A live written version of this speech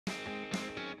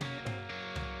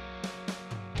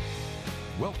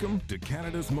Welcome to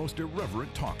Canada's most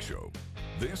irreverent talk show.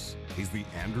 This is the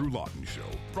Andrew Lawton Show,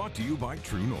 brought to you by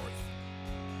True North.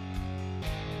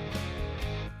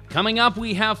 Coming up,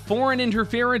 we have foreign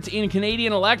interference in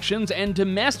Canadian elections and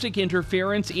domestic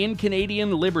interference in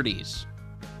Canadian liberties.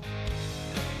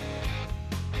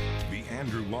 The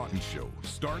Andrew Lawton Show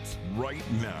starts right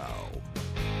now.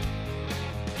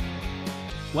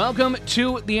 Welcome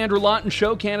to the Andrew Lawton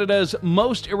Show, Canada's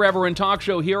most irreverent talk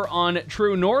show here on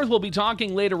True North. We'll be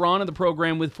talking later on in the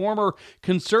program with former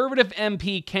Conservative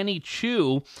MP Kenny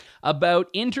Chiu about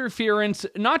interference,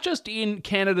 not just in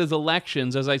Canada's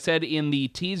elections, as I said in the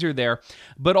teaser there,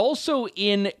 but also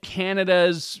in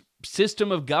Canada's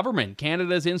system of government,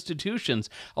 Canada's institutions.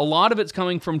 A lot of it's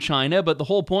coming from China, but the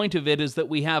whole point of it is that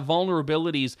we have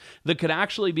vulnerabilities that could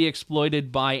actually be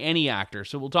exploited by any actor.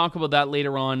 So we'll talk about that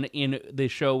later on in the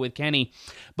show with Kenny.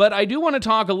 But I do want to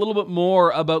talk a little bit more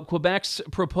about Quebec's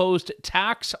proposed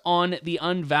tax on the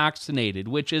unvaccinated,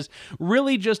 which is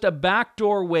really just a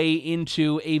backdoor way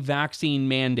into a vaccine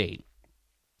mandate.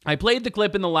 I played the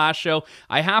clip in the last show.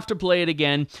 I have to play it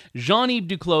again. Jean-Yves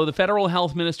Duclos, the federal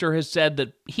health minister, has said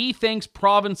that he thinks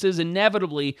provinces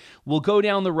inevitably will go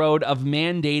down the road of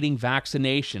mandating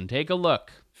vaccination. Take a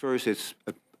look. First, it's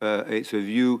a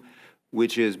view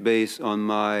which is based on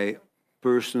my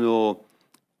personal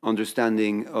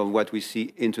understanding of what we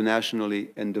see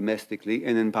internationally and domestically,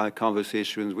 and in my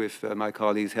conversations with my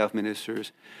colleagues, health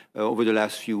ministers, over the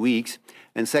last few weeks.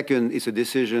 And second, it's a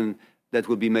decision that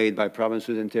will be made by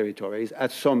provinces and territories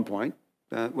at some point.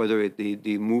 Whether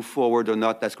they move forward or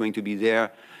not, that's going to be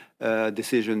their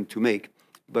decision to make.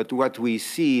 But what we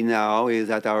see now is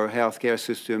that our healthcare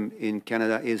system in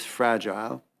Canada is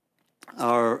fragile.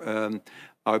 Our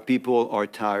people are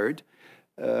tired.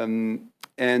 And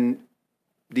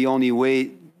the only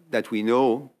way that we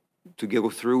know to go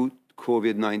through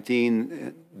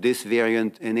COVID-19, this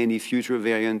variant and any future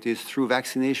variant, is through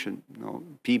vaccination.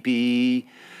 PPE,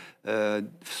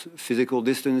 physical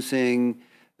distancing,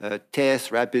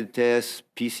 tests, rapid tests,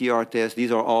 PCR tests,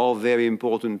 these are all very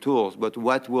important tools. But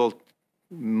what will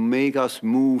make us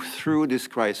move through this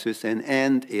crisis and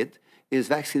end it is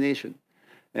vaccination.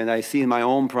 And I see in my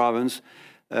own province,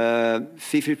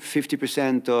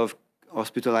 50% of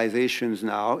hospitalizations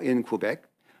now in Quebec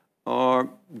are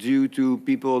due to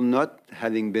people not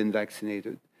having been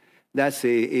vaccinated. That's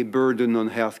a burden on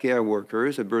healthcare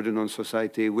workers, a burden on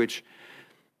society, which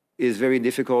is very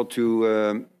difficult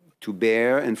to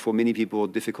bear, and for many people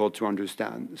difficult to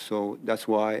understand. So that's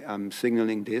why I'm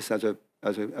signaling this as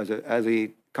a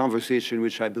conversation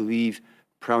which I believe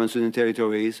provinces and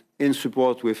territories, in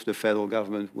support with the federal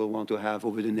government, will want to have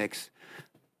over the next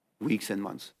weeks and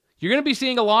months. You're going to be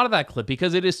seeing a lot of that clip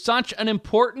because it is such an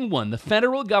important one. The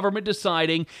federal government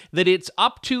deciding that it's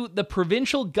up to the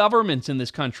provincial governments in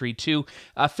this country to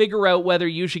figure out whether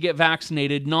you should get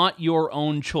vaccinated, not your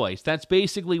own choice. That's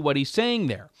basically what he's saying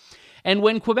there. And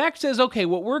when Quebec says, okay,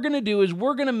 what we're going to do is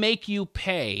we're going to make you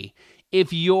pay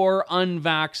if you're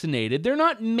unvaccinated, they're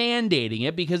not mandating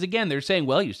it because, again, they're saying,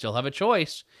 well, you still have a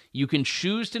choice. You can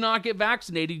choose to not get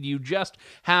vaccinated. You just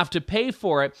have to pay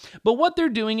for it. But what they're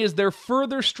doing is they're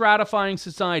further stratifying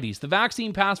societies. The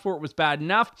vaccine passport was bad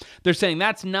enough. They're saying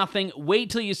that's nothing. Wait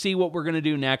till you see what we're going to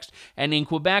do next. And in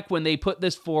Quebec, when they put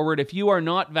this forward, if you are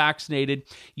not vaccinated,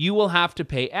 you will have to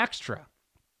pay extra.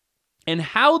 And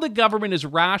how the government is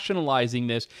rationalizing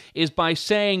this is by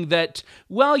saying that,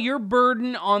 well, your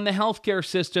burden on the healthcare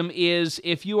system is,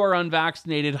 if you are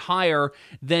unvaccinated, higher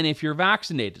than if you're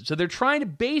vaccinated. So they're trying to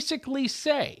basically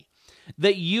say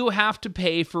that you have to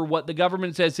pay for what the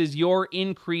government says is your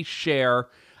increased share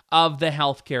of the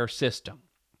healthcare system.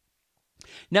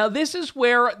 Now, this is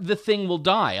where the thing will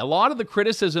die. A lot of the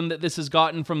criticism that this has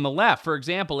gotten from the left, for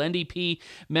example, NDP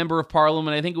Member of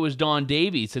Parliament, I think it was Don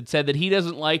Davies, had said that he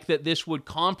doesn't like that this would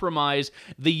compromise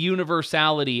the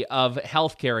universality of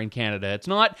healthcare in Canada. It's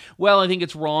not, well, I think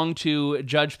it's wrong to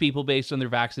judge people based on their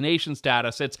vaccination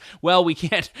status. It's, well, we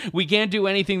can't do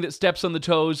anything that steps on the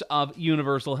toes of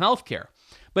universal healthcare.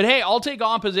 But hey, I'll take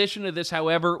opposition to this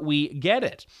however we get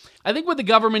it. I think what the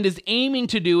government is aiming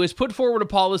to do is put forward a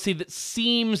policy that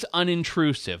seems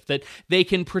unintrusive, that they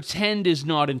can pretend is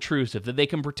not intrusive, that they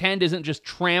can pretend isn't just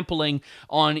trampling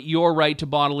on your right to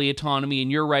bodily autonomy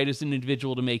and your right as an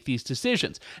individual to make these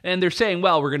decisions. And they're saying,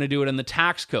 well, we're going to do it in the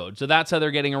tax code. So that's how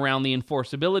they're getting around the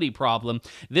enforceability problem.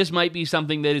 This might be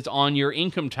something that is on your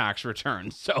income tax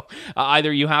return. So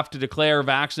either you have to declare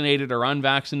vaccinated or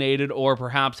unvaccinated, or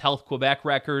perhaps Health Quebec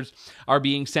records are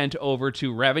being sent over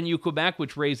to Revenue Quebec,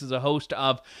 which raises a host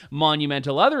of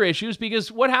monumental other issues, because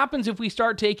what happens if we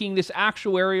start taking this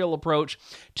actuarial approach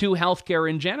to healthcare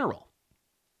in general?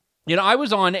 You know, I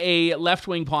was on a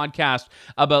left-wing podcast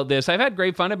about this. I've had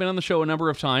great fun. I've been on the show a number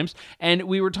of times, and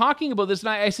we were talking about this, and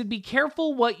I said, be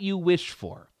careful what you wish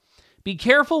for. Be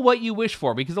careful what you wish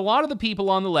for, because a lot of the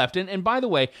people on the left, and by the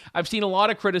way, I've seen a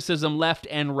lot of criticism left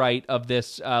and right of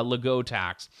this Legault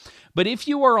tax. But if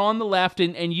you are on the left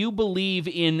and you believe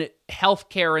in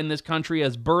healthcare in this country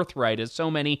as birthright, as so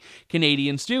many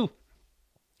Canadians do,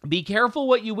 be careful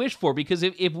what you wish for, because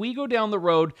if we go down the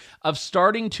road of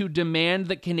starting to demand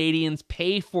that Canadians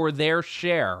pay for their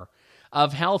share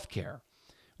of healthcare,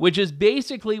 which is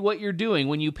basically what you're doing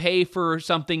when you pay for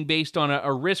something based on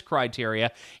a risk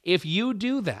criteria, if you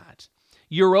do that,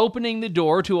 you're opening the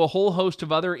door to a whole host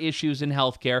of other issues in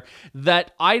healthcare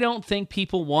that I don't think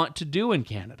people want to do in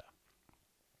Canada.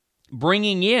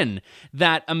 Bringing in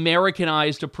that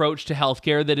Americanized approach to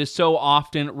healthcare that is so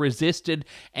often resisted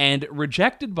and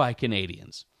rejected by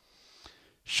Canadians.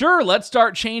 Sure, let's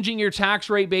start changing your tax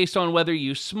rate based on whether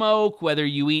you smoke, whether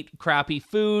you eat crappy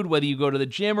food, whether you go to the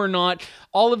gym or not,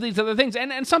 all of these other things.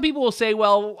 And some people will say,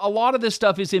 well, a lot of this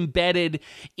stuff is embedded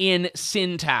in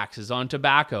sin taxes on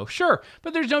tobacco. Sure,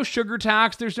 but there's no sugar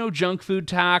tax, there's no junk food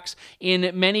tax.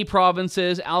 In many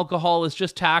provinces, alcohol is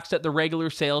just taxed at the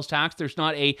regular sales tax. There's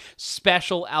not a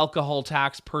special alcohol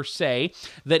tax per se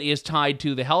that is tied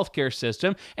to the healthcare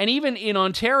system. And even in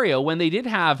Ontario, when they did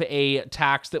have a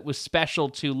tax that was special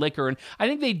to liquor, and I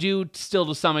think they do still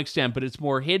to some extent, but it's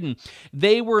more hidden.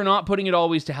 They were not putting it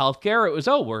always to healthcare. It was,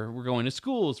 we're going to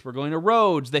schools, we're going to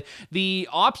roads. The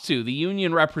OPSU, the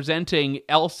union representing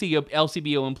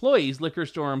LCBO employees, liquor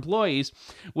store employees,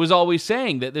 was always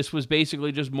saying that this was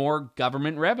basically just more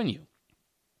government revenue.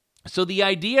 So the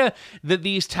idea that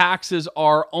these taxes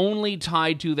are only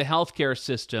tied to the healthcare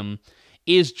system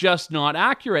is just not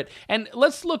accurate. And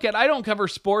let's look at, I don't cover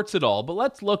sports at all, but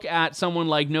let's look at someone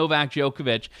like Novak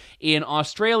Djokovic in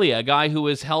Australia, a guy who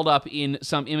was held up in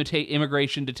some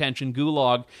immigration detention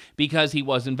gulag because he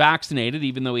wasn't vaccinated,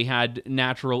 even though he had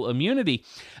natural immunity.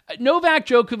 Novak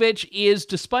Djokovic is,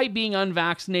 despite being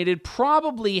unvaccinated,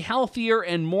 probably healthier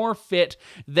and more fit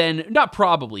than, not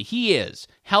probably, he is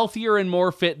healthier and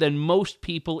more fit than most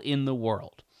people in the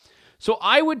world. So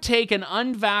I would take an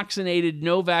unvaccinated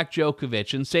Novak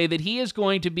Djokovic and say that he is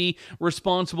going to be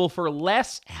responsible for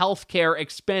less healthcare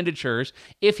expenditures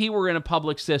if he were in a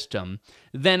public system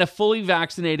than a fully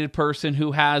vaccinated person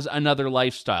who has another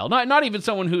lifestyle. Not even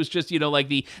someone who's just, like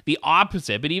the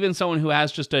opposite, but even someone who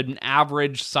has just an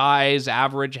average size,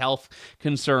 average health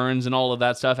concerns and all of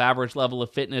that stuff, average level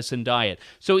of fitness and diet.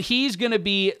 So he's going to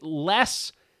be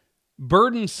less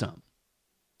burdensome.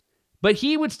 But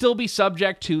he would still be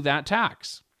subject to that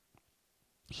tax.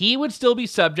 He would still be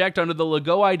subject under the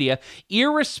Legault idea,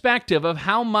 irrespective of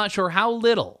how much or how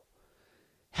little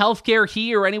healthcare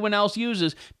he or anyone else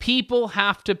uses. People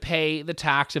have to pay the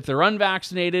tax if they're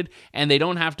unvaccinated, and they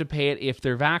don't have to pay it if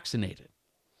they're vaccinated.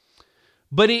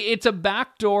 But it's a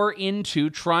backdoor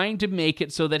into trying to make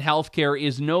it so that healthcare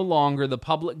is no longer the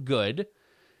public good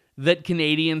that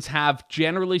Canadians have,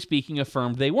 generally speaking,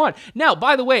 affirmed they want. Now,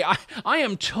 by the way, I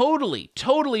am totally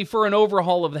for an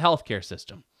overhaul of the healthcare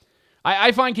system.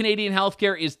 I find Canadian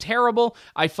healthcare is terrible.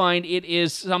 I find it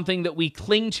is something that we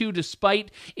cling to despite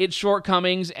its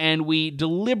shortcomings, and we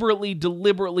deliberately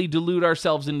delude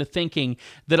ourselves into thinking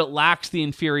that it lacks the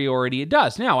inferiority it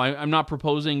does. Now, I'm not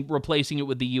proposing replacing it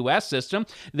with the U.S. system.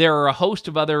 There are a host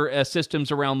of other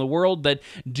systems around the world that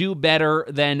do better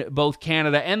than both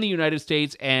Canada and the United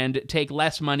States and take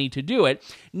less money to do it.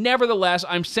 Nevertheless,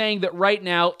 I'm saying that right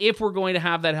now, if we're going to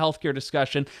have that healthcare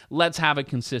discussion, let's have it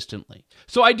consistently.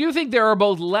 So I do think there are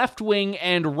both left-wing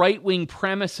and right-wing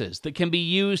premises that can be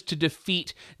used to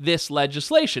defeat this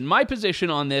legislation. My position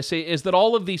on this is that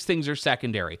all of these things are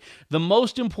secondary. The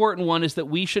most important one is that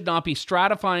we should not be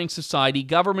stratifying society.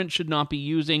 Government should not be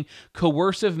using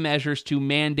coercive measures to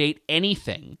mandate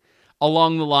anything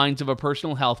along the lines of a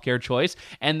personal healthcare choice,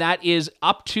 and that is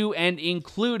up to and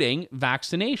including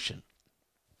vaccination.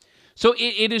 So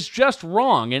it is just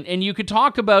wrong. And you could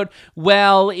talk about,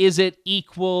 well, is it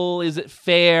equal? Is it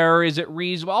fair? Is it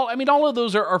reasonable? I mean, all of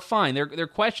those are fine. They're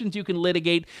questions you can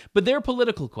litigate, but they're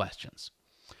political questions.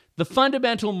 The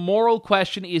fundamental moral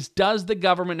question is, does the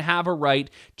government have a right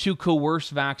to coerce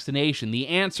vaccination? The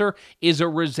answer is a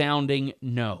resounding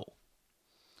no.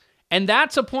 And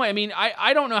that's a point. I mean,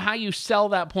 I don't know how you sell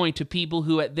that point to people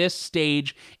who at this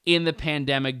stage in the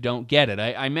pandemic don't get it.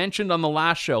 I mentioned on the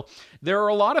last show, there are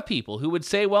a lot of people who would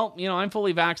say, well, I'm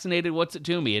fully vaccinated. What's it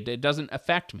to me? It doesn't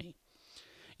affect me.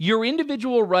 Your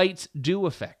individual rights do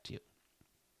affect you.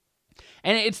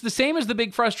 And it's the same as the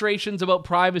big frustrations about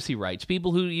privacy rights.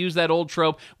 People who use that old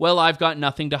trope, well, I've got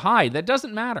nothing to hide. That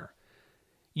doesn't matter.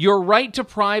 Your right to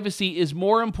privacy is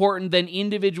more important than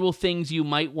individual things you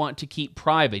might want to keep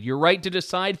private. Your right to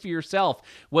decide for yourself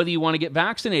whether you want to get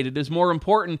vaccinated is more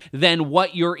important than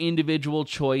what your individual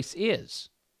choice is.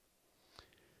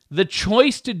 The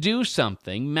choice to do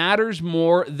something matters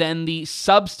more than the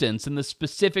substance and the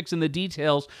specifics and the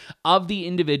details of the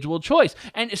individual choice.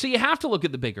 And so you have to look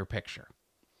at the bigger picture.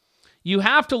 You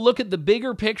have to look at the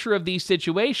bigger picture of these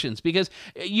situations, because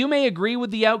you may agree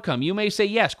with the outcome. You may say,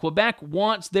 yes, Quebec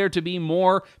wants there to be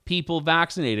more people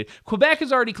vaccinated. Quebec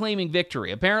is already claiming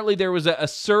victory. Apparently, there was a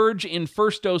surge in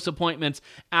first dose appointments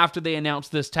after they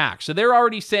announced this tax. So they're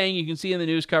already saying, you can see in the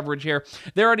news coverage here,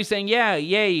 they're already saying, yeah,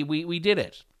 yay, we did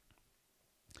it.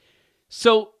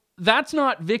 So that's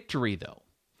not victory, though.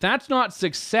 That's not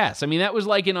success. I mean, that was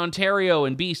like in Ontario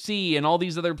and BC and all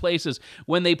these other places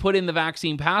when they put in the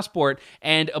vaccine passport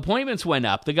and appointments went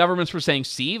up. The governments were saying,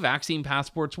 see, vaccine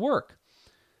passports work.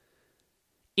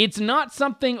 It's not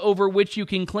something over which you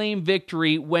can claim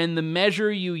victory when the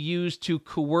measure you use to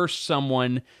coerce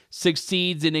someone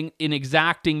succeeds in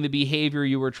exacting the behavior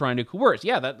you were trying to coerce.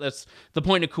 Yeah, that's the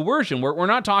point of coercion. We're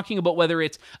not talking about whether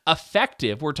it's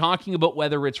effective. We're talking about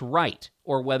whether it's right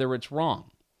or whether it's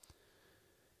wrong.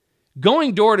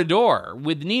 Going door to door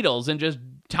with needles and just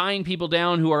tying people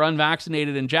down who are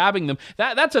unvaccinated and jabbing them,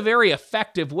 that's a very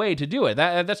effective way to do it.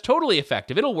 That's totally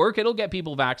effective. It'll work. It'll get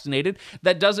people vaccinated.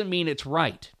 That doesn't mean it's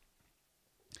right.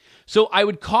 So I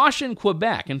would caution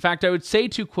Quebec. In fact, I would say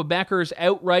to Quebecers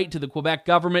outright, to the Quebec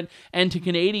government, and to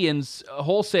Canadians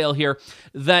wholesale here,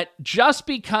 that just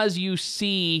because you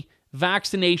see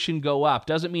vaccination go up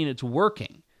doesn't mean it's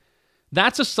working.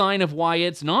 That's a sign of why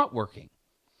it's not working.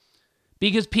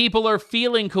 Because people are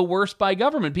feeling coerced by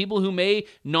government. People who may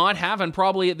not have, and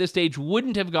probably at this stage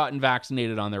wouldn't have gotten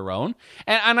vaccinated on their own.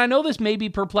 And I know this may be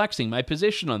perplexing, my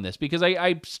position on this, because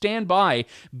I stand by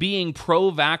being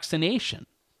pro-vaccination.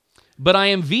 But I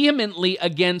am vehemently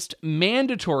against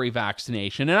mandatory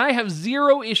vaccination, and I have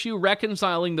zero issue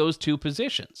reconciling those two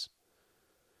positions.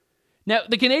 Now,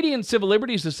 the Canadian Civil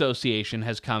Liberties Association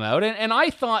has come out, and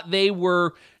I thought they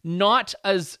were not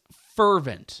as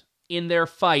fervent in their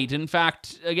fight, in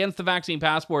fact, against the vaccine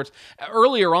passports.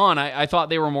 Earlier on, I thought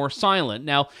they were more silent.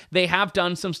 Now, they have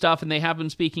done some stuff, and they have been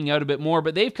speaking out a bit more,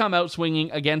 but they've come out swinging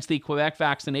against the Quebec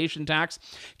vaccination tax.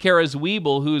 Kara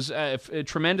Zwiebel, who's a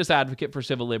tremendous advocate for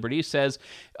civil liberties, says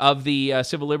of the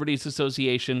Civil Liberties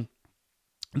Association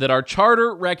that our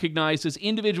charter recognizes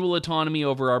individual autonomy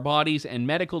over our bodies and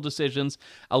medical decisions,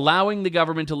 allowing the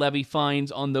government to levy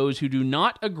fines on those who do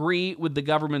not agree with the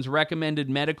government's recommended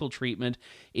medical treatment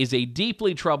is a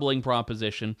deeply troubling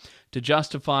proposition. To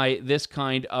justify this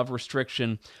kind of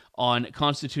restriction on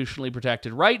constitutionally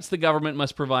protected rights, the government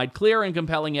must provide clear and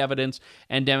compelling evidence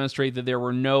and demonstrate that there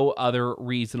were no other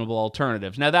reasonable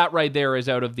alternatives. Now, that right there is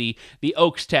out of the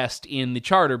Oakes test in the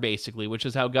Charter, basically, which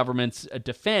is how governments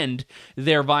defend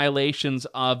their violations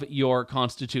of your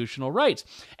constitutional rights.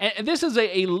 And this is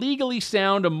a legally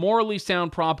sound, a morally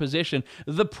sound proposition.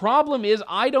 The problem is,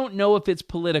 I don't know if it's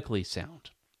politically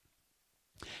sound.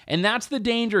 And that's the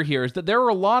danger here, is that there are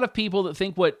a lot of people that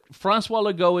think what François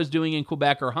Legault is doing in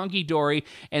Quebec are hunky-dory,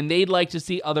 and they'd like to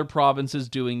see other provinces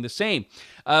doing the same.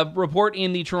 A report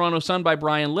in the Toronto Sun by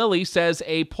Brian Lilly says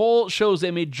a poll shows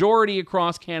a majority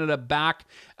across Canada back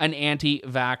an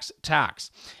anti-vax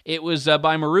tax. It was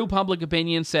by Maru Public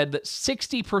Opinion said that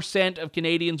 60% of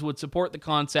Canadians would support the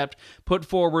concept put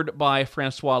forward by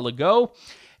François Legault.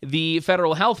 The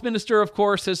federal health minister, of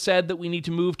course, has said that we need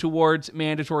to move towards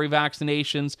mandatory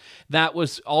vaccinations. That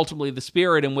was ultimately the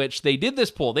spirit in which they did this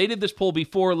poll. They did this poll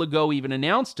before Legault even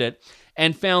announced it,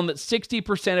 and found that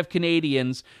 60% of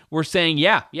Canadians were saying,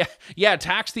 yeah,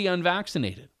 tax the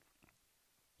unvaccinated.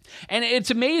 And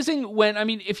it's amazing when,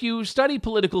 if you study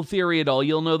political theory at all,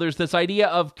 you'll know there's this idea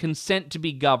of consent to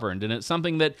be governed, and it's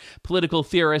something that political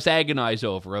theorists agonize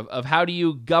over, of how do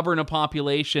you govern a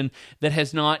population that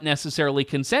has not necessarily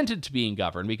consented to being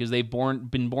governed because they've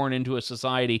been born into a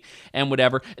society and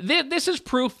whatever. This is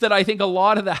proof that I think a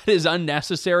lot of that is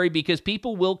unnecessary, because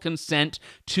people will consent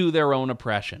to their own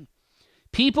oppression.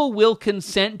 People will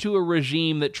consent to a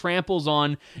regime that tramples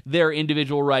on their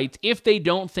individual rights if they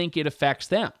don't think it affects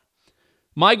them.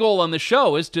 My goal on the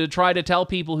show is to try to tell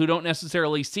people who don't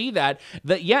necessarily see that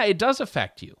yeah, it does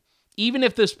affect you. Even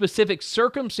if the specific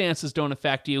circumstances don't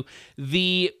affect you,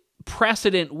 the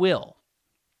precedent will.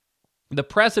 The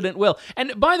precedent will.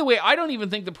 And by the way, I don't even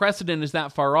think the precedent is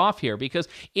that far off here, because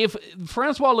if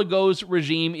François Legault's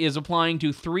regime is applying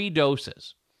to 3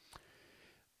 doses,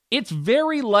 it's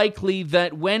very likely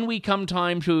that when we come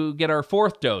time to get our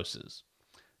 4th doses,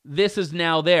 this is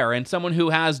now there, and someone who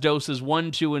has doses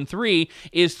 1, 2, and 3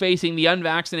 is facing the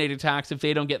unvaccinated tax if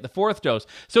they don't get the 4th dose.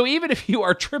 So even if you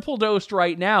are triple dosed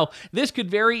right now, this could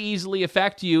very easily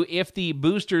affect you if the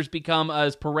boosters become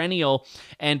as perennial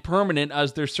and permanent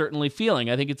as they're certainly feeling.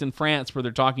 I think it's in France where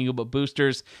they're talking about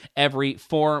boosters every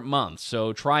 4 months.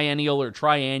 So triennial or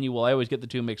triannual, I always get the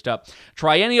two mixed up.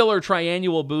 Triennial or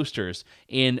triannual boosters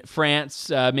in France.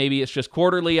 Maybe it's just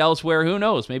quarterly elsewhere. Who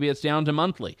knows? Maybe it's down to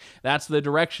monthly. That's the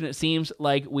direction it seems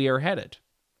like we are headed.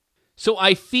 So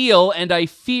I feel and I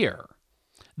fear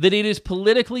that it is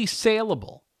politically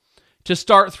saleable to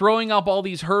start throwing up all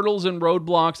these hurdles and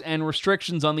roadblocks and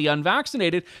restrictions on the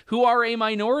unvaccinated, who are a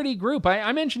minority group.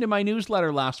 I mentioned in my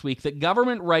newsletter last week that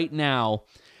government right now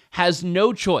has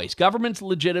no choice. Government's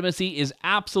legitimacy is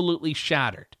absolutely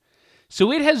shattered. So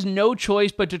it has no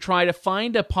choice but to try to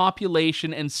find a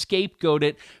population and scapegoat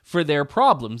it for their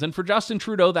problems. And for Justin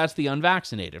Trudeau, that's the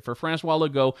unvaccinated. For François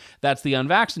Legault, that's the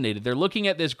unvaccinated. They're looking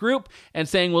at this group and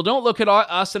saying, well, don't look at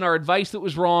us and our advice that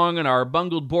was wrong and our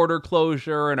bungled border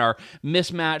closure and our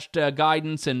mismatched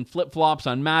guidance and flip-flops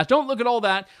on masks. Don't look at all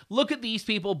that. Look at these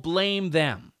people. Blame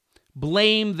them.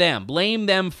 Blame them. Blame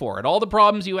them for it. All the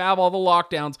problems you have, all the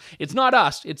lockdowns, it's not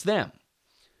us, it's them.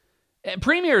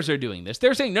 Premiers are doing this.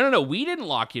 They're saying, no, we didn't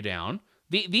lock you down.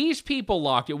 These people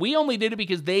locked you. We only did it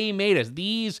because they made us.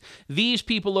 These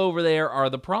people over there are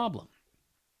the problem.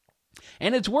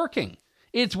 And it's working.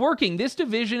 It's working. This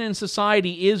division in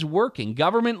society is working.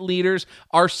 Government leaders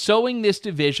are sowing this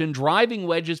division, driving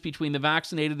wedges between the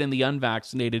vaccinated and the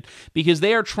unvaccinated, because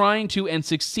they are trying to and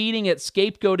succeeding at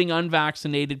scapegoating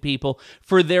unvaccinated people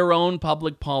for their own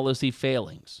public policy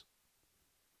failings.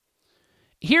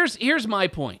 Here's my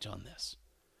point on this.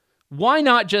 Why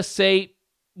not just say,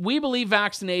 we believe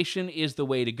vaccination is the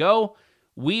way to go.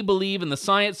 We believe, and the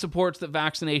science supports, that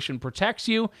vaccination protects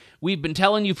you. We've been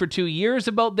telling you for 2 years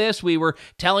about this. We were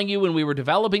telling you when we were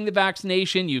developing the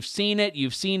vaccination. You've seen it.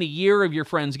 You've seen a year of your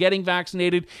friends getting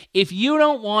vaccinated. If you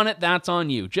don't want it, that's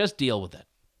on you. Just deal with it.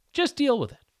 Just deal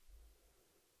with it.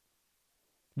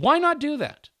 Why not do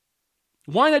that?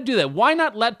 Why not do that? Why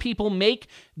not let people make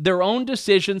their own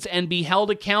decisions and be held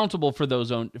accountable for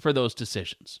those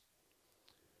decisions?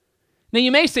 Now,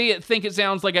 you may think it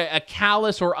sounds like a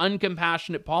callous or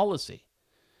uncompassionate policy,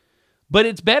 but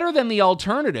it's better than the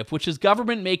alternative, which is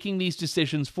government making these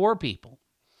decisions for people.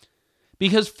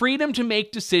 Because freedom to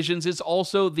make decisions is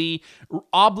also the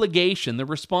obligation, the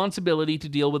responsibility to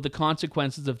deal with the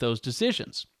consequences of those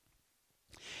decisions.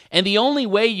 And the only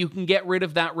way you can get rid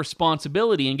of that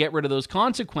responsibility and get rid of those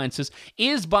consequences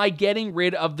is by getting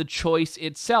rid of the choice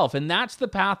itself. And that's the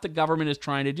path that government is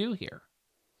trying to do here.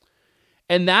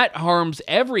 And that harms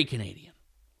every Canadian.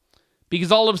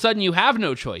 Because all of a sudden you have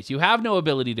no choice. You have no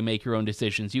ability to make your own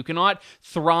decisions. You cannot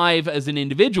thrive as an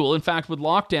individual. In fact, with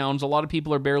lockdowns, a lot of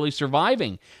people are barely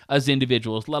surviving as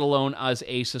individuals, let alone as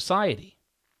a society.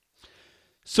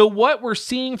 So what we're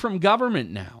seeing from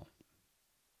government now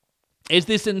is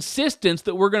this insistence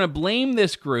that we're going to blame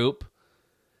this group,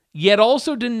 yet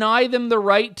also deny them the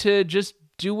right to just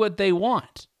do what they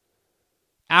want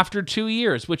after 2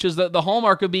 years, which is the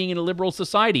hallmark of being in a liberal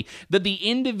society, that the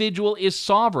individual is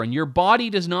sovereign. Your body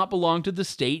does not belong to the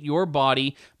state. Your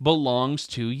body belongs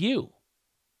to you.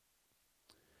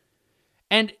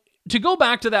 And to go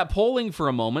back to that polling for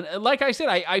a moment, like I said,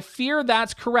 I fear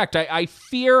that's correct. I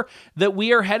fear that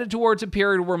we are headed towards a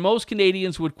period where most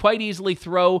Canadians would quite easily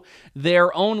throw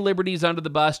their own liberties under the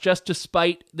bus just to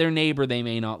spite their neighbor they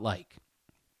may not like.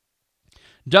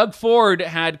 Doug Ford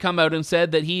had come out and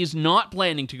said that he's not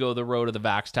planning to go the road of the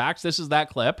vax tax. This is that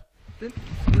clip. The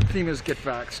theme is get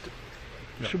vaxxed.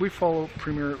 Yeah. Should we follow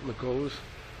Premier Legault's?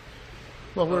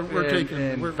 Well, we're taking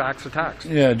vax attacks.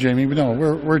 Yeah, Jamie. No,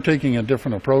 we're taking a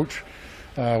different approach.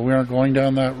 We aren't going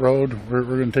down that road. We're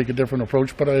going to take a different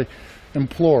approach. But I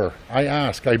implore, I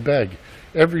ask, I beg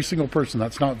every single person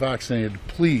that's not vaccinated,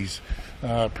 please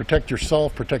protect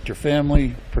yourself, protect your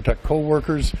family, protect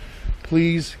co-workers.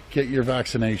 Please get your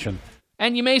vaccination.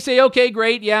 And you may say, okay,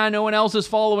 great, yeah, no one else is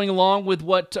following along with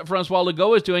what François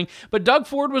Legault is doing. But Doug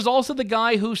Ford was also the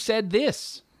guy who said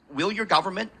this. Will your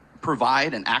government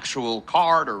provide an actual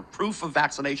card or proof of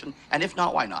vaccination? And if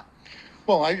not, why not?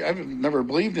 Well, I've never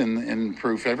believed in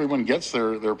proof. Everyone gets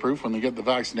their proof when they get the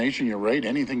vaccination. You're right.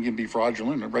 Anything can be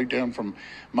fraudulent, right down from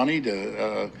money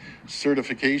to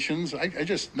certifications. I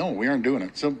just, no, we aren't doing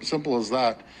it. Simple as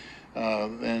that.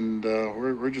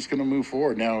 We're just going to move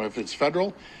forward. Now, if it's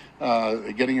federal,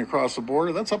 getting across the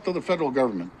border, that's up to the federal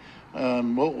government.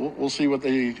 We'll see what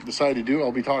they decide to do.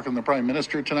 I'll be talking to the Prime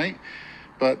Minister tonight.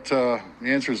 But the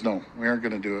answer is no. We aren't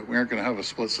going to do it. We aren't going to have a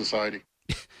split society.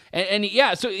 And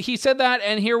yeah, so he said that,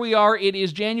 and here we are. It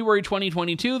is January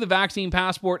 2022. The vaccine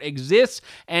passport exists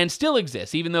and still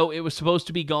exists, even though it was supposed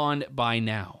to be gone by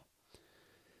now.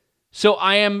 So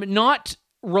I am not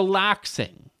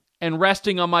relaxing and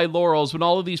resting on my laurels when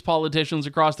all of these politicians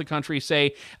across the country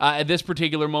say at this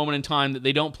particular moment in time that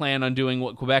they don't plan on doing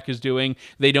what Quebec is doing.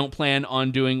 They don't plan on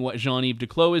doing what Jean-Yves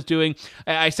Duclos is doing.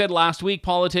 I said last week,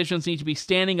 politicians need to be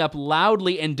standing up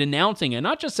loudly and denouncing it,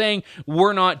 not just saying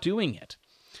we're not doing it.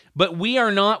 But we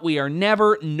are not, we are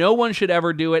never, no one should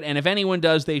ever do it, and if anyone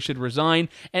does, they should resign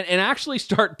and actually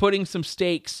start putting some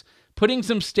stakes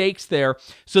there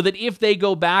so that if they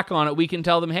go back on it, we can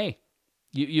tell them, hey,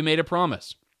 you made a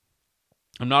promise.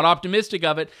 I'm not optimistic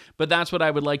of it, but that's what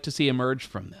I would like to see emerge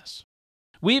from this.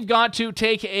 We've got to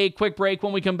take a quick break.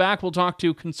 When we come back, we'll talk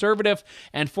to Conservative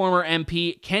and former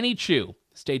MP Kenny Chiu.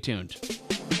 Stay tuned.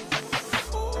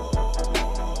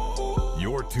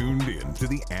 You're tuned in to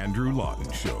The Andrew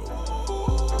Lawton Show.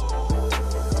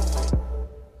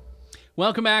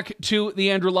 Welcome back to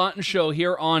the Andrew Lawton Show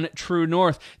here on True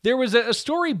North. There was a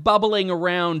story bubbling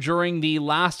around during the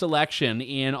last election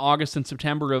in August and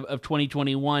September of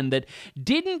 2021 that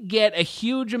didn't get a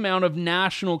huge amount of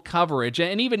national coverage.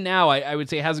 And even now, I would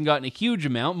say hasn't gotten a huge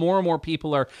amount. More and more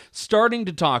people are starting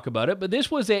to talk about it. But this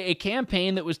was a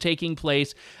campaign that was taking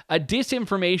place, a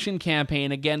disinformation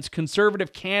campaign against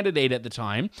Conservative candidate at the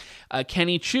time,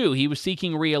 Kenny Chiu. He was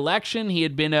seeking re-election. He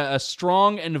had been a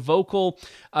strong and vocal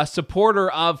supporter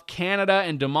of Canada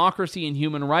and democracy and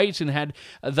human rights and had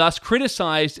thus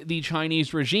criticized the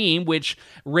Chinese regime, which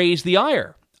raised the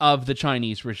ire of the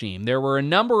Chinese regime. There were a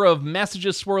number of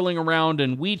messages swirling around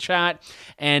in WeChat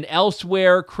and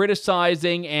elsewhere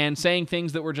criticizing and saying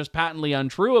things that were just patently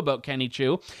untrue about Kenny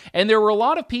Chiu. And there were a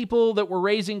lot of people that were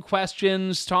raising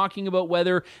questions, talking about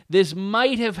whether this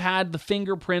might have had the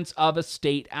fingerprints of a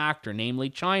state actor, namely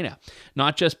China.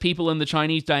 Not just people in the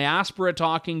Chinese diaspora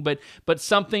talking, but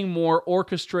something more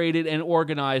orchestrated and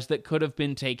organized that could have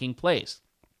been taking place.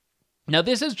 Now,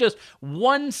 this is just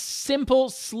one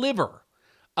simple sliver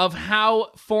of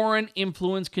how foreign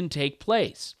influence can take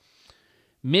place.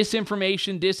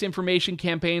 Misinformation, disinformation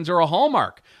campaigns are a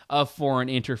hallmark of foreign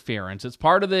interference. It's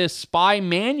part of the spy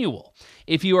manual.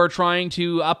 If you are trying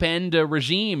to upend a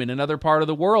regime in another part of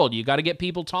the world, you got to get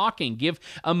people talking, give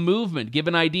a movement, give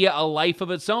an idea a life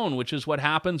of its own, which is what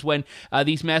happens when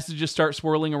these messages start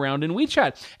swirling around in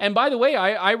WeChat. And by the way,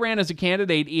 I ran as a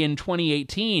candidate in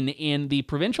 2018 in the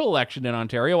provincial election in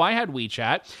Ontario. I had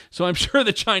WeChat, so I'm sure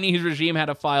the Chinese regime had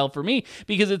a file for me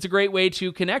because it's a great way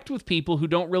to connect with people who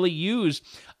don't really use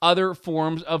other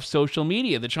forms of social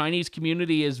media. The Chinese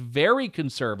community is very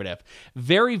conservative,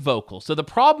 very vocal. So the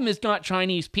problem is not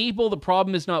Chinese people. The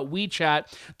problem is not WeChat.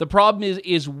 The problem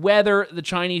is whether the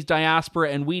Chinese diaspora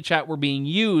and WeChat were being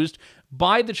used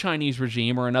by the Chinese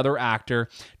regime or another actor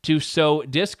to sow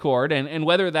discord, and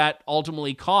whether that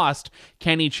ultimately cost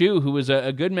Kenny Chiu, who was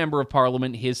a good member of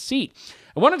parliament, his seat.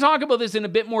 I want to talk about this in a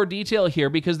bit more detail here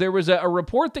because there was a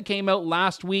report that came out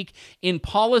last week in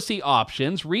Policy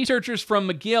Options. Researchers from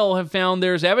McGill have found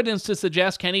there's evidence to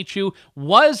suggest Kenny Chiu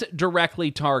was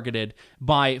directly targeted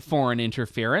by foreign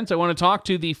interference. I want to talk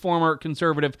to the former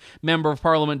Conservative Member of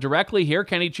Parliament directly here.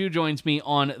 Kenny Chiu joins me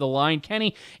on the line.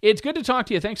 Kenny, it's good to talk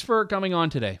to you. Thanks for coming on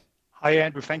today. Hi,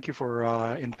 Andrew. Thank you for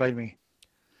inviting me.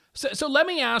 So let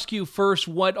me ask you first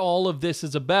what all of this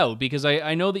is about, because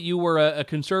I know that you were a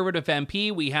Conservative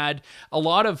MP. We had a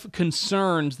lot of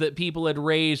concerns that people had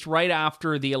raised right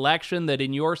after the election that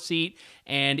in your seat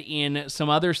and in some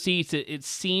other seats, it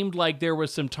seemed like there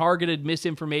was some targeted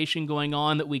misinformation going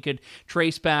on that we could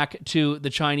trace back to the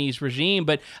Chinese regime.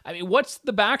 But I mean, what's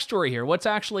the backstory here? What's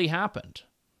actually happened?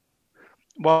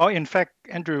 Well, in fact,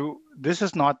 Andrew, this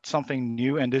is not something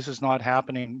new, and this is not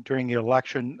happening during the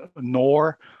election,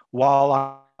 nor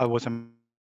while I was a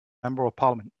member of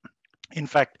parliament. In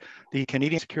fact, the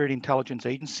Canadian Security Intelligence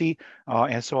Agency,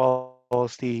 as well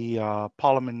as the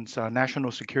Parliament's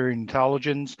National Security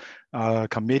Intelligence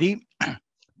Committee,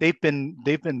 they've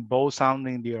been both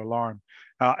sounding the alarm.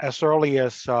 As early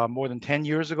as more than 10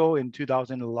 years ago, in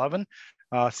 2011,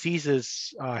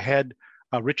 CSIS head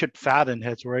Richard Fadden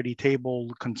has already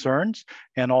tabled concerns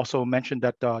and also mentioned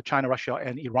that China, Russia,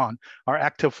 and Iran are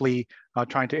actively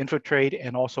trying to infiltrate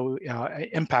and also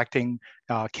impacting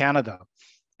Canada.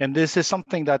 And this is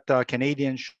something that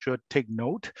Canadians should take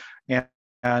note,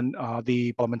 and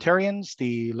the parliamentarians,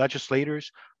 the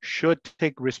legislators should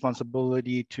take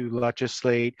responsibility to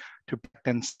legislate, to protect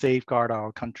and safeguard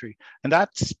our country. And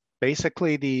that's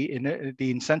basically the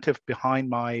incentive behind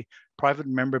my private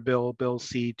member bill, Bill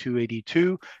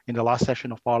C-282, in the last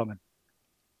session of Parliament.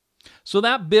 So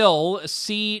that bill,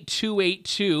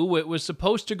 C-282, it was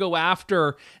supposed to go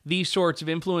after these sorts of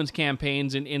influence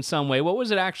campaigns in some way. What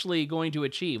was it actually going to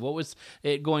achieve? What was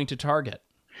it going to target?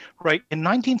 Right. In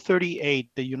 1938,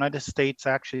 the United States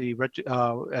actually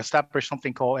established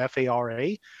something called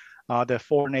FARA, the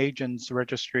Foreign Agents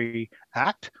Registry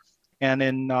Act. And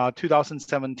in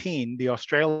 2017, the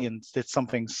Australians did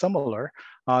something similar.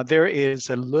 There is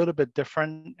a little bit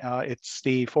different. It's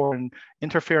the Foreign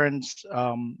Interference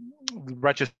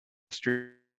Registry.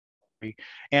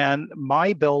 And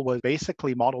my bill was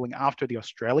basically modeling after the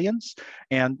Australians,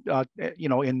 and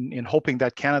in hoping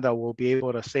that Canada will be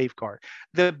able to safeguard.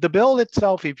 The bill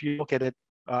itself, if you look at it,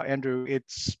 Andrew,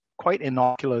 it's quite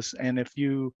innocuous, and if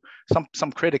you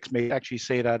some critics may actually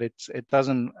say that it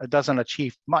doesn't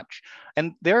achieve much,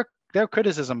 and their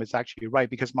criticism is actually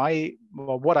right, because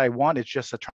what I want is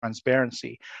just a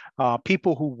transparency.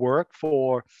 People who work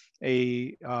for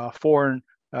a foreign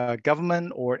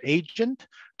government or agent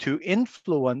to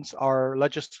influence our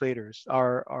legislators,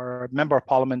 our member of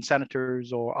parliament,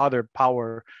 senators, or other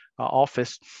power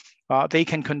office, they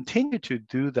can continue to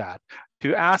do that.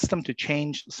 To ask them to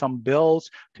change some bills,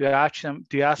 to ask them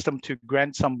to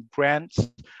grant some grants,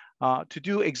 to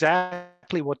do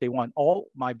exactly what they want. All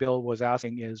my bill was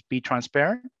asking is be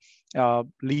transparent,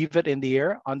 leave it in the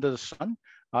air under the sun.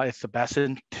 It's the best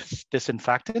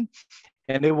disinfectant.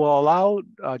 And it will allow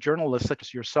journalists such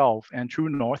as yourself and True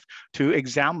North to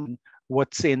examine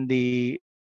what's in the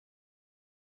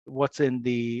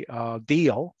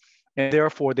deal, and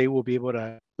therefore they will be able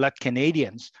to let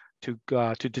Canadians to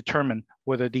determine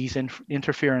whether these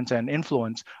interference and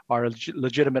influence are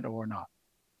legitimate or not.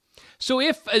 So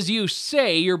if, as you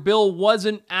say, your bill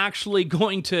wasn't actually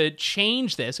going to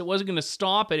change this, it wasn't going to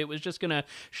stop it, it was just going to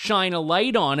shine a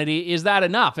light on it, is that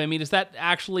enough? I mean, is that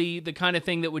actually the kind of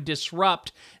thing that would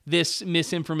disrupt this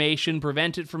misinformation,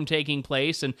 prevent it from taking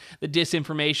place, and the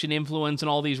disinformation, influence, and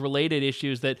all these related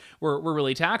issues that we're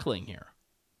really tackling here?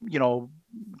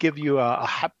 Give you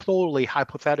a totally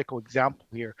hypothetical example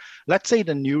here. Let's say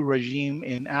the new regime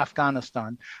in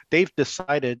Afghanistan, they've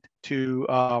decided to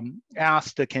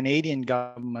ask the Canadian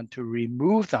government to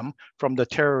remove them from the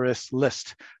terrorist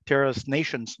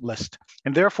nations list.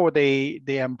 And therefore they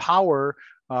empower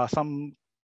some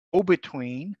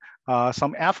go-between,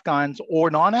 some Afghans or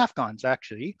non-Afghans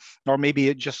actually, or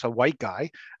maybe just a white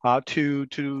guy, to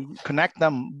connect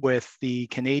them with the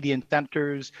Canadian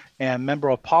senators and member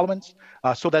of parliaments,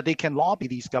 so that they can lobby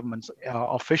these governments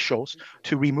officials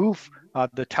to remove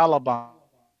the Taliban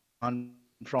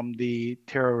from the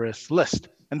terrorist list.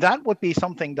 And that would be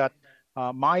something that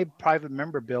my private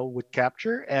member bill would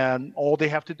capture, and all they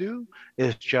have to do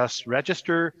is just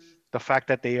register the fact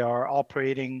that they are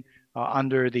operating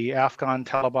under the Afghan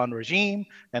Taliban regime,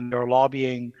 and they're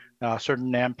lobbying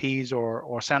certain MPs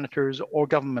or senators or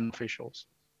government officials.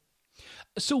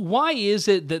 So why is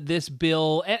it that this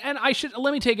bill, and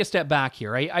let me take a step back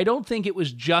here. I don't think it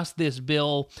was just this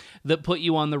bill that put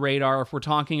you on the radar if we're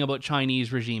talking about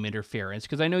Chinese regime interference,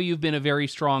 because I know you've been a very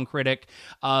strong critic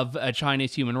of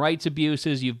China's human rights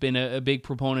abuses. You've been a big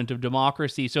proponent of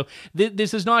democracy. So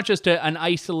this is not just an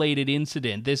isolated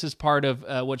incident. This is part of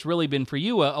what's really been for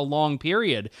you a long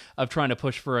period of trying to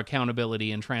push for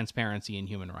accountability and transparency in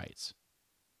human rights.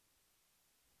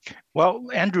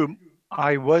 Well, Andrew,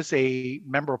 I was a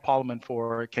member of parliament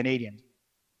for Canadians.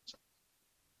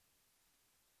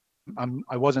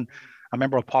 I wasn't a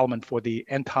member of parliament for the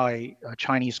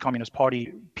anti-Chinese Communist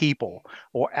Party people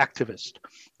or activists.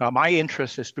 My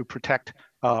interest is to protect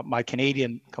my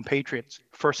Canadian compatriots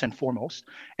first and foremost.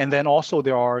 And then also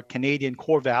there are Canadian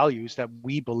core values that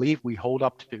we believe we hold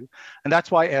up to. And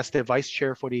that's why, as the vice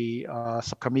chair for the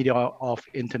Subcommittee of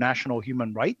International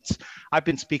Human Rights, I've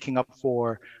been speaking up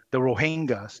for the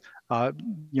Rohingyas,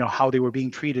 how they were being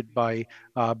treated by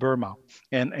Burma,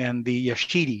 and the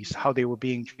Yazidis, how they were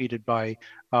being treated by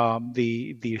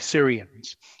the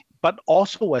Syrians, but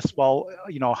also as well,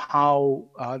 how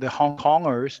the Hong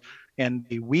Kongers and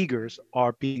the Uyghurs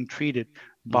are being treated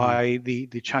by the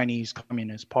Chinese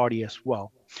Communist Party as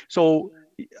well. So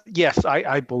yes,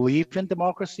 I believe in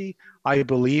democracy. I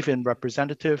believe in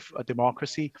representative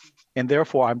democracy, and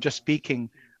therefore I'm just speaking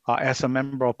as a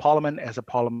member of parliament, as a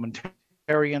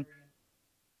parliamentarian,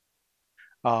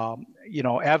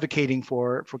 advocating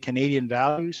for Canadian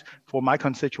values for my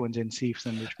constituents in Seifs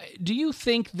and Richmond. Do you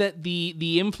think that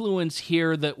the influence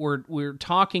here that we're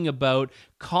talking about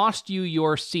cost you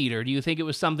your seat, or do you think it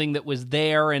was something that was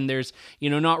there and there's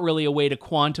not really a way to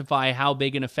quantify how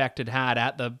big an effect it had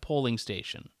at the polling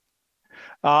station?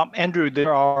 Andrew,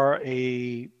 there are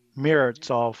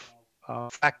merits of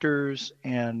factors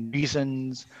and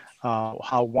reasons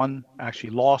how one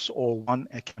actually lost or won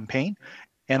a campaign.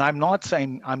 And I'm not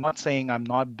saying I'm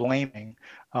not blaming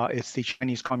it's the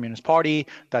Chinese Communist Party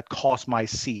that cost my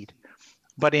seat.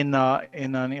 But in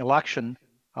an election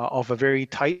of a very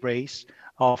tight race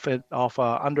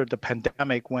under the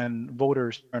pandemic when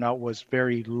voters turnout was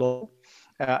very low,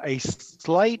 a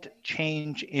slight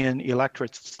change in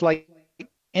electorates, slight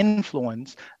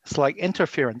influence, slight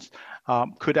interference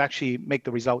could actually make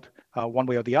the result one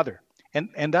way or the other.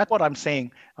 And that's what I'm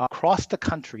saying. Across the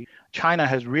country, China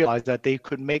has realized that they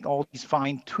could make all these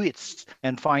fine twists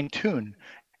and fine tune.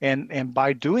 And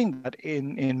by doing that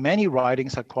in many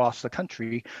ridings across the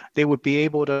country, they would be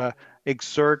able to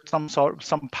exert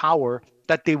some power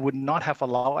that they would not have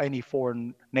allowed any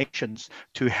foreign nations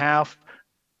to have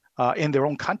in their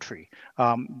own country.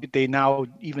 They now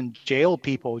even jail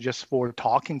people just for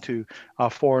talking to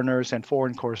foreigners and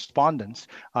foreign correspondents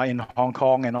in Hong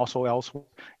Kong and also elsewhere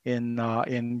in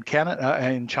Canada,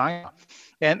 in China.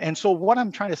 And so what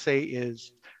I'm trying to say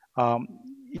is,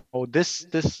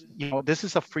 this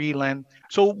is a free land.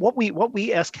 So what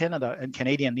we as Canada and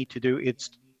Canadian need to do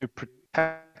is to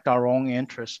protect our own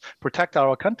interests, protect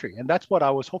our country, and that's what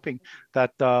I was hoping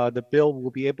that the bill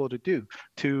will be able to do,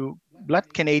 to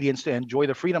let Canadians to enjoy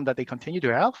the freedom that they continue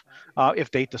to have if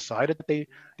they decided that they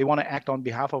want to act on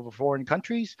behalf of foreign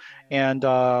countries, and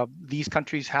these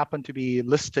countries happen to be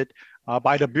listed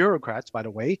by the bureaucrats, by the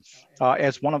way,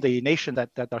 as one of the nations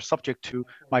that are subject to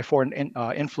my Foreign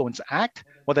Influence Act.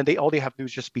 Well, then all they have to do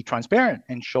is just be transparent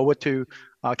and show it to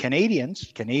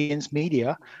Canadians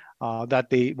media,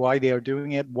 why they are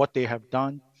doing it, what they have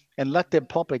done, and let the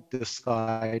public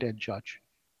decide and judge.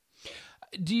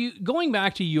 Going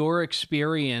back to your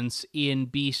experience in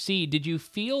BC,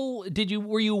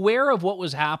 were you aware of what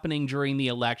was happening during the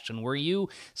election? Were you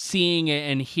seeing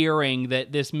and hearing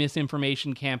that this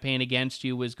misinformation campaign against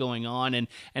you was going on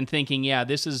and thinking, yeah,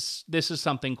 this is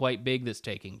something quite big that's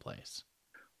taking place?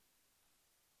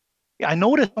 I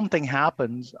noticed something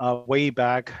happens way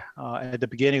back at the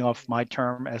beginning of my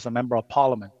term as a member of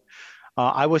parliament.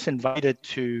 I was invited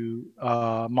to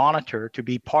to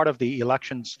be part of the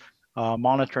elections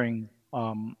monitoring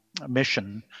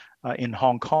mission in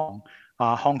Hong Kong.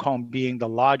 Hong Kong being the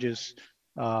largest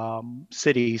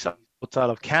cities outside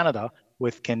of Canada,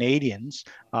 with Canadians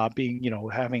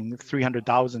having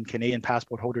 300,000 Canadian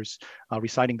passport holders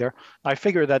residing there. I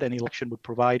figured that an election would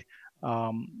provide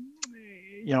a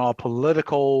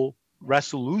political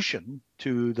resolution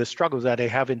to the struggles that they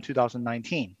have in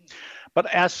 2019. But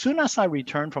as soon as I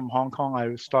returned from Hong Kong,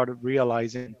 I started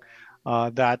realizing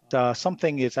that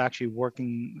something is actually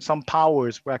working, some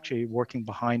powers were actually working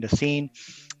behind the scene.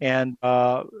 And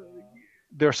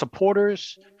they're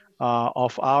supporters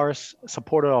of ours,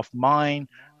 supporter of mine,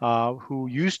 who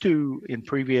used to, in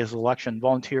previous election,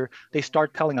 volunteer. They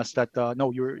start telling us that,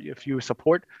 no, if you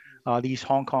support these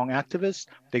Hong Kong activists,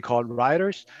 they call it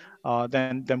rioters,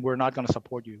 then we're not going to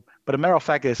support you. But the matter of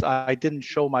fact is, I didn't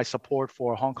show my support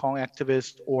for Hong Kong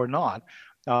activists or not.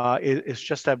 It's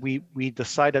just that we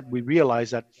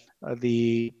realized that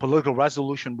the political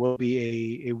resolution will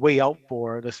be a way out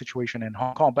for the situation in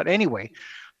Hong Kong. But anyway,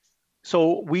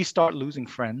 so we start losing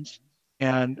friends.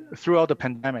 And throughout the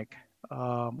pandemic,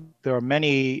 there are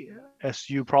many, as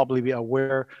you probably be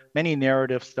aware, many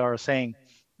narratives that are saying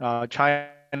China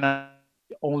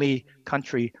the only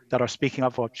country that are speaking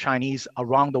up for Chinese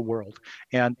around the world.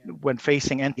 And when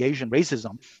facing anti-Asian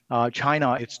racism,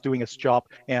 China is doing its job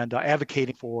and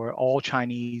advocating for all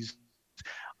Chinese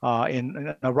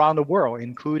around the world,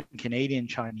 including Canadian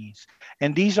Chinese.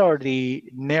 And these are the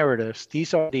narratives,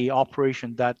 these are the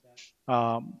operations that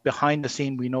behind the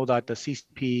scene, we know that the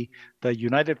CCP, the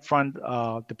United Front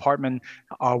Department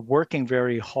are working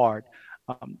very hard.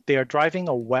 They are driving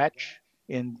a wedge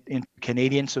in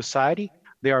Canadian society.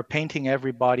 They are painting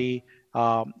everybody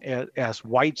as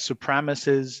white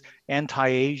supremacists,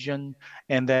 anti-Asian,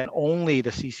 and then only the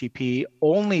CCP,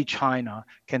 only China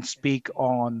can speak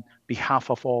on behalf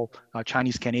of all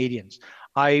Chinese Canadians.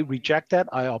 I reject that.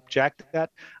 I object that.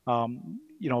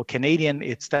 Canadian,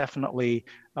 it's definitely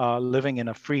living in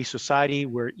a free society.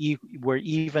 We're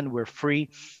free.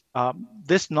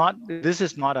 This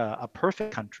is not a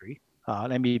perfect country.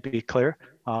 Let me be clear.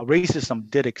 Racism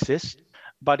did exist.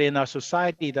 But in our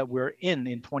society that we're in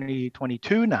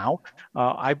 2022 now,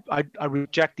 I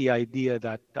reject the idea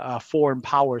that foreign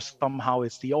power somehow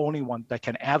is the only one that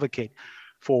can advocate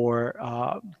for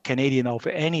Canadian of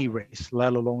any race,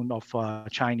 let alone of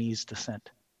Chinese descent.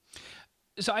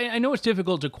 So I know it's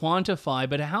difficult to quantify,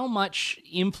 but how much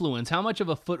influence, how much of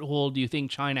a foothold do you think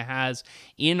China has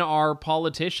in our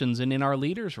politicians and in our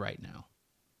leaders right now?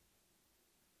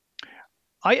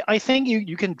 I think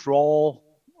you can draw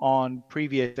on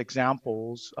previous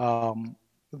examples.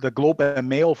 The Globe and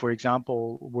Mail, for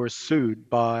example, were sued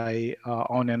by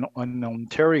on an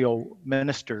Ontario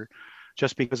minister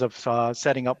just because of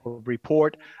setting up a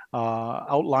report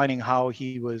outlining how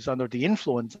he was under the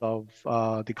influence of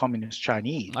the Communist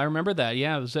Chinese. I remember that.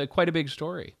 Yeah, it was quite a big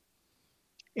story.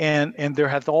 And there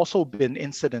have also been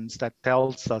incidents that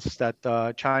tells us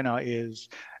that China is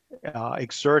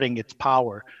exerting its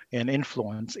power and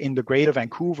influence in the Greater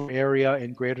Vancouver area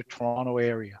and Greater Toronto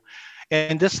area.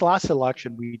 And this last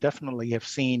election, we definitely have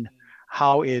seen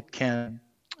how it can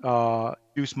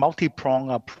use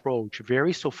multi-pronged approach,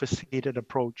 very sophisticated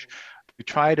approach to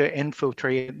try to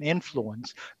infiltrate and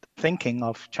influence the thinking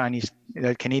of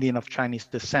Canadian of Chinese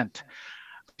descent.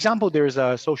 For example, there's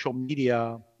a social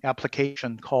media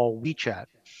application called WeChat.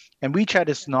 And WeChat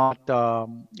is not,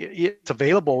 it's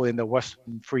available in the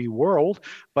Western free world,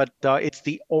 but it's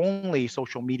the only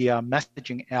social media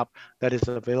messaging app that is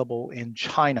available in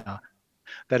China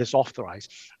that is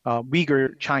authorized.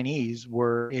 Uyghur Chinese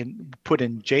were put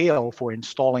in jail for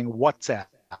installing WhatsApp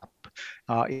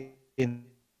on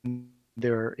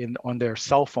their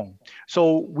cell phone.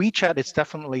 So WeChat is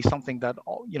definitely something that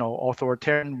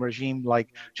authoritarian regime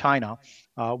like China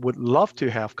would love to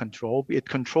have control. It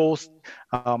controls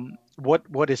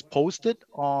what is posted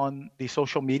on the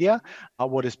social media,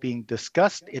 what is being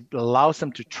discussed. It allows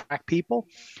them to track people.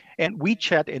 And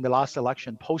WeChat in the last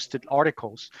election posted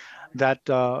articles that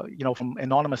from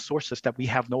anonymous sources that we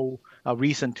have no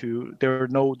reason to. There are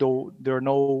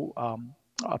no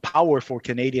power for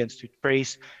Canadians to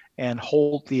trace and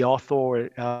hold the author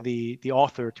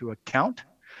to account.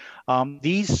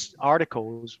 These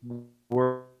articles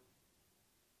were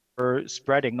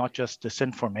spreading not just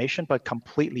disinformation, but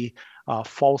completely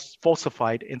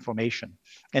falsified information.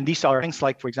 And these are things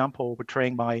like, for example,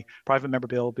 portraying my private member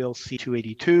bill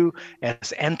C-282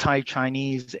 as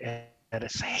anti-Chinese,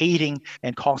 as hating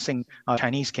and causing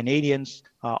Chinese Canadians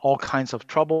all kinds of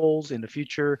troubles in the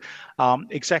future,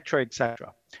 et cetera, et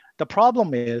cetera. The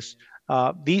problem is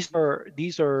these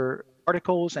are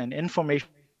articles and information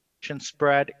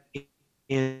spread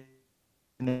in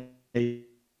a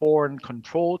foreign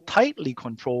tightly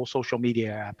controlled social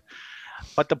media app.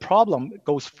 But the problem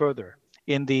goes further.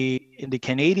 In the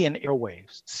Canadian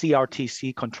airwaves,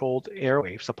 CRTC controlled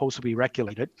airwaves, supposed to be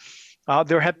regulated,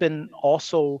 there have been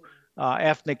also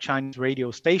ethnic Chinese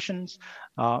radio stations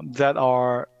that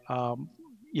are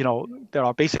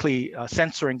basically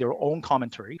censoring their own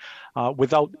commentary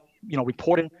without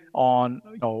reporting on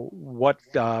what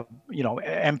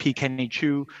MP Kenny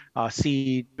Chiu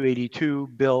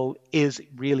C-282 bill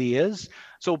really is.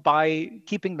 So by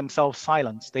keeping themselves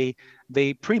silent,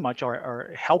 they pretty much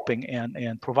are helping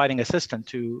and providing assistance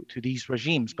to these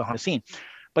regimes behind the scene.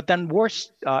 But then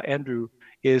worse, Andrew,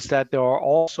 is that there are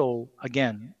also,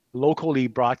 again, locally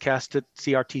broadcasted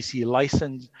CRTC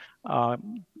licensed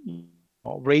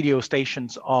radio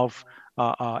stations of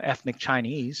ethnic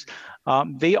Chinese.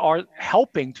 They are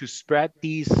helping to spread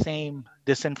these same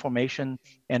disinformation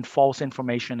and false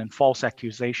information and false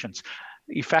accusations.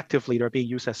 Effectively, they're being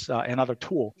used as another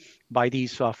tool by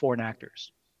these foreign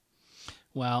actors.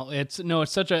 Well, it's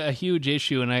such a huge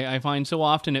issue, and I find so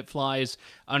often it flies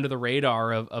under the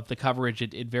radar of the coverage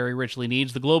it very richly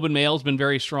needs. The Globe and Mail has been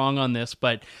very strong on this,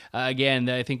 but again,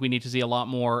 I think we need to see a lot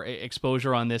more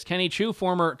exposure on this. Kenny Chiu,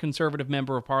 former Conservative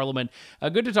Member of Parliament,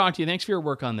 good to talk to you. Thanks for your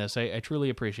work on this. I truly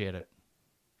appreciate it.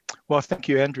 Well, thank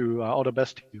you, Andrew. All the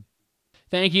best to you.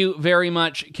 Thank you very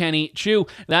much, Kenny Chiu.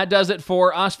 That does it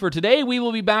for us for today. We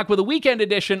will be back with a weekend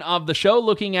edition of the show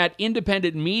looking at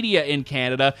independent media in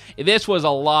Canada. This was a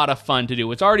lot of fun to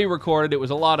do. It's already recorded. It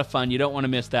was a lot of fun. You don't want to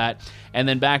miss that. And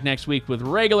then back next week with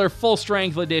regular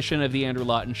full-strength edition of The Andrew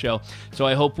Lawton Show. So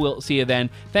I hope we'll see you then.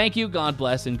 Thank you, God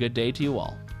bless, and good day to you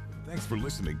all. Thanks for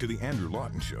listening to The Andrew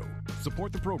Lawton Show.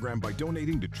 Support the program by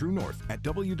donating to True North at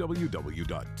www.tnc.news.